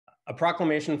A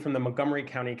proclamation from the Montgomery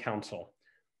County Council.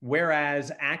 Whereas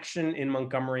Action in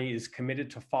Montgomery is committed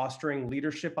to fostering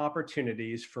leadership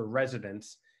opportunities for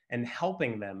residents and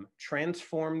helping them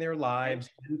transform their lives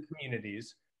and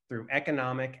communities through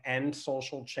economic and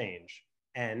social change.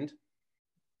 And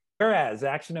whereas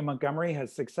Action in Montgomery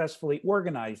has successfully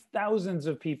organized thousands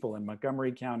of people in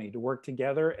Montgomery County to work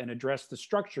together and address the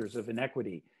structures of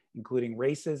inequity, including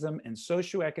racism and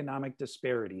socioeconomic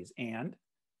disparities. And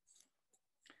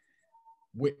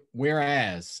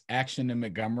whereas Action in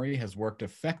Montgomery has worked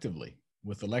effectively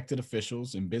with elected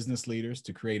officials and business leaders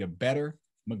to create a better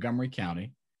Montgomery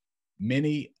County,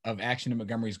 many of Action in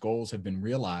Montgomery's goals have been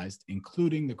realized,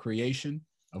 including the creation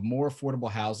of more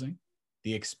affordable housing,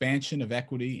 the expansion of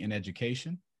equity in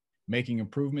education, making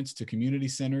improvements to community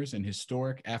centers and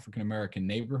historic African-American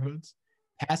neighborhoods,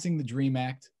 passing the DREAM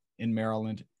Act in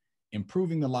Maryland,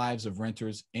 improving the lives of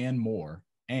renters, and more.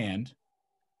 And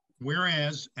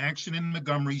whereas Action in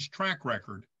Montgomery's track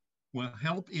record will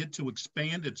help it to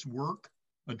expand its work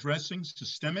addressing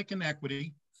systemic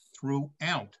inequity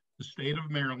throughout the state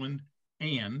of Maryland.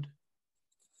 And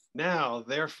now,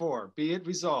 therefore, be it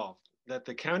resolved that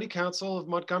the County Council of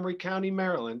Montgomery County,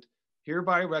 Maryland,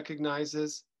 hereby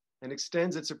recognizes and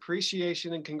extends its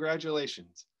appreciation and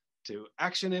congratulations to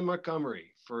Action in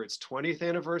Montgomery for its 20th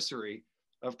anniversary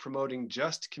of promoting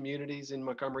just communities in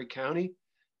Montgomery County.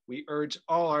 We urge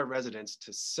all our residents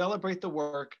to celebrate the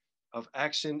work of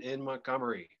Action in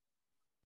Montgomery.